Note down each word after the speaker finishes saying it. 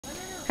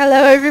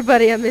Hello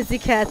everybody, I'm Izzy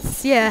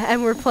Cats. Yeah,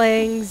 and we're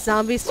playing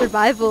Zombie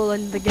Survival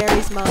in the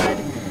Garry's mod.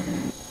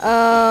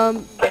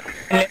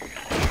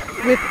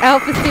 With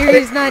Alpha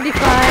Series 95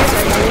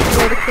 and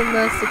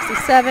Vertical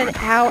 67.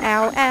 Ow,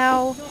 ow,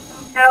 ow.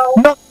 No.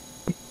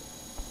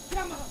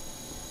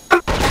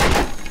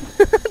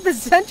 The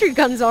sentry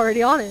gun's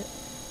already on it.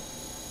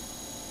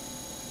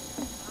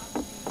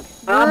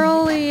 We're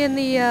only in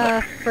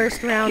the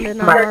first round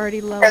and I'm already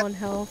low on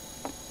health.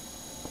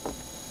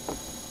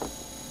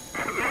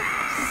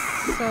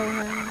 So,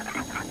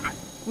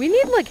 we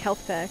need like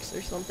health packs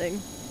or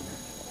something.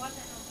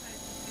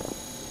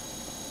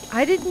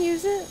 I didn't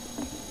use it.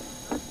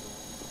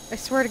 I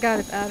swear to God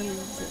if Adam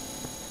uses it.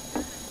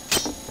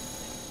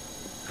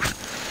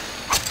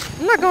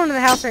 I'm not going to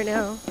the house right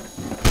now.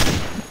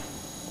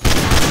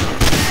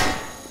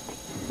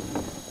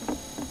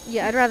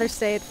 Yeah, I'd rather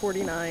stay at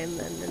 49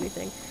 than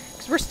anything.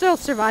 Because we're still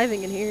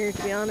surviving in here,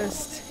 to be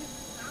honest.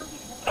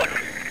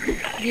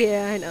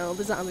 Yeah, I know.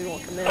 The zombie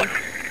won't come in.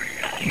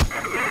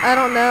 I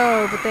don't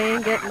know, but they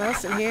ain't getting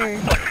us in here.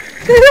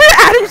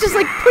 Adam's just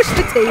like, push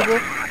the table.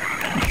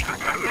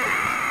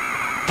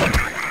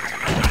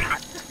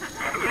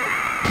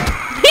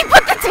 He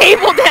put the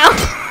table down!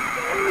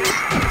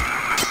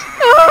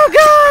 Oh,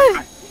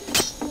 God!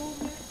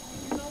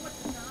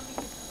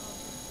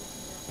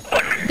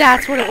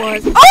 That's what it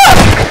was. Oh!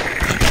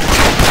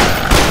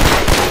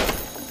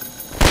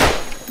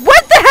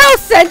 What the hell,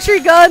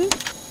 sentry gun?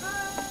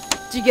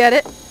 Did you get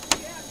it?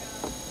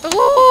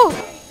 Oh!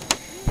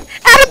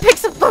 Adam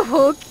picks up the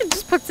hook and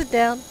just puts it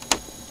down.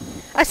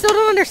 I still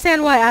don't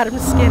understand why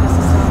Adam's skin is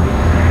a zombie.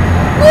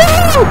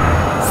 Woo!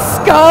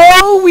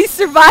 Skull! We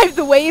survived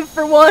the wave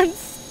for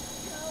once.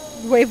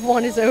 Wave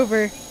 1 is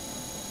over. If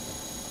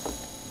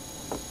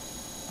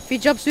he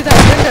jumps through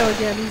that window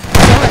again, he's done.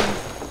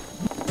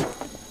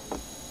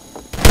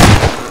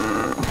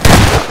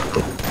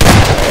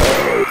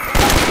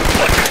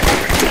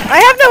 I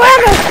have no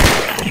ammo!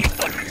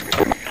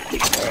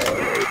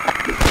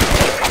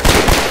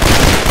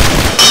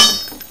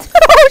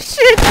 Oh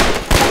shit!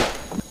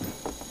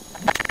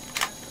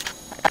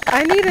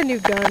 I need a new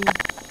gun.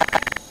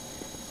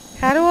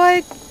 How do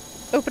I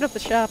open up the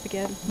shop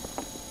again?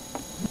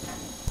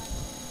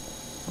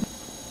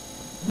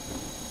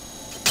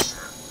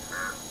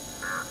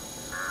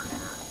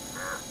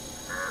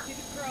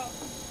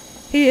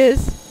 He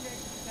is.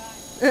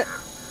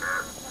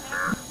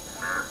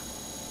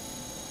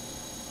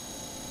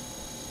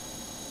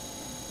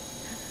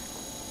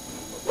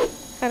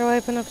 How do I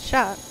open up the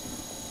shop?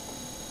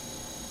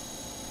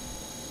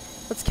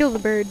 Let's kill the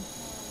bird.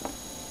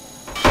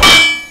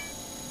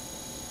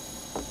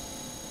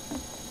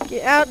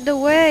 Get out the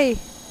way.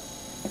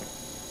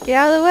 Get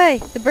out of the way.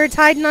 The bird's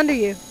hiding under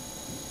you.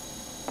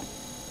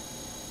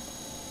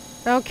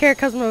 I don't care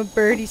because I'm a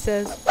bird, he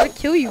says. I'm gonna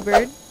kill you,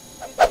 bird.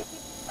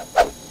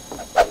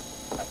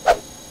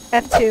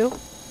 F2.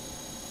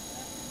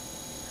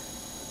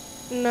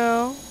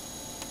 No.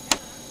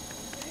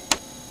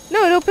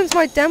 No, it opens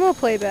my demo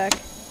playback.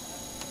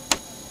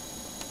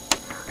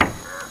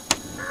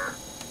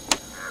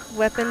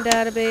 Weapon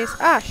database.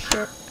 Ah,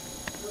 shit.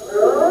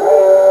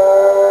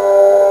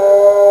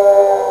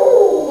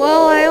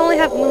 Well, I only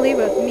have melee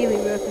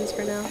weapons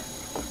for now.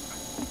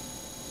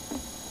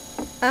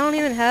 I don't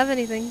even have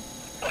anything.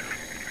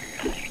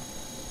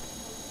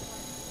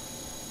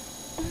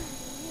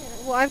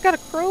 Well, I've got a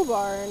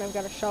crowbar and I've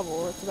got a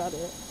shovel. That's about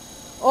it.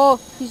 Oh,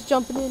 he's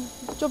jumping in.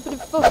 He's jumping in.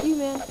 Fuck you,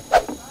 man.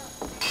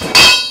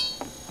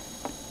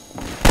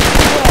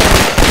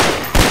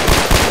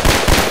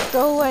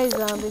 Go away,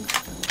 zombie.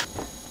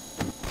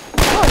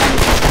 Oh,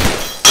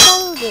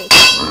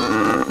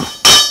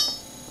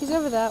 he's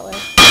over that way.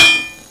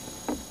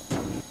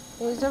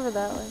 He's over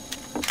that way.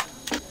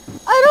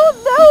 I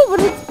don't know, but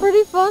it's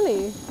pretty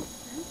funny.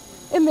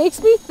 It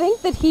makes me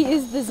think that he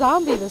is the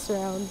zombie this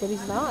round, but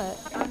he's not.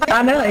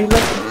 I know, he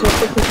looks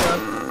just like this one.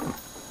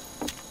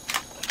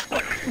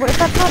 What if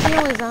that's not the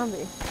only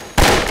zombie?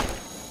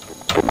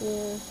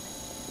 Yeah.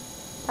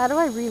 How do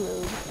I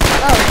reload?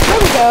 Oh, there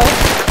we go.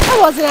 I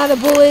wasn't out of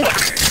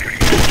bullets.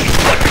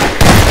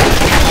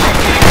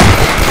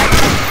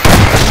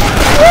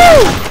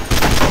 Woo!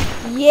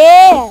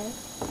 Yeah!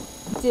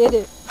 Did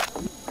it.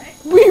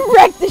 We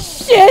wrecked the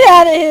shit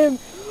out of him!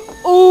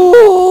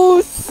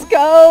 Ooh,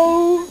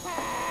 Sco!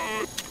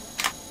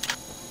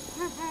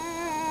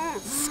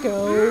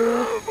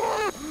 Sco.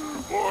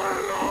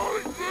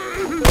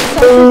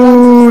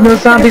 Ooh, no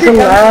zombies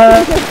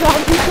allowed! No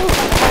zombies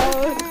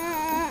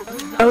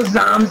allowed! No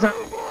zombies.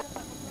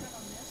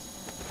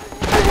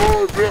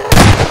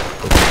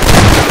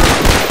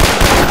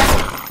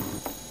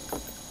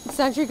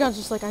 Sentry gun's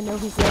just like, I know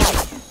he's there.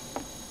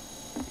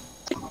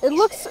 It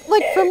looks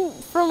like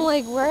from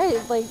like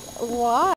where, like, why?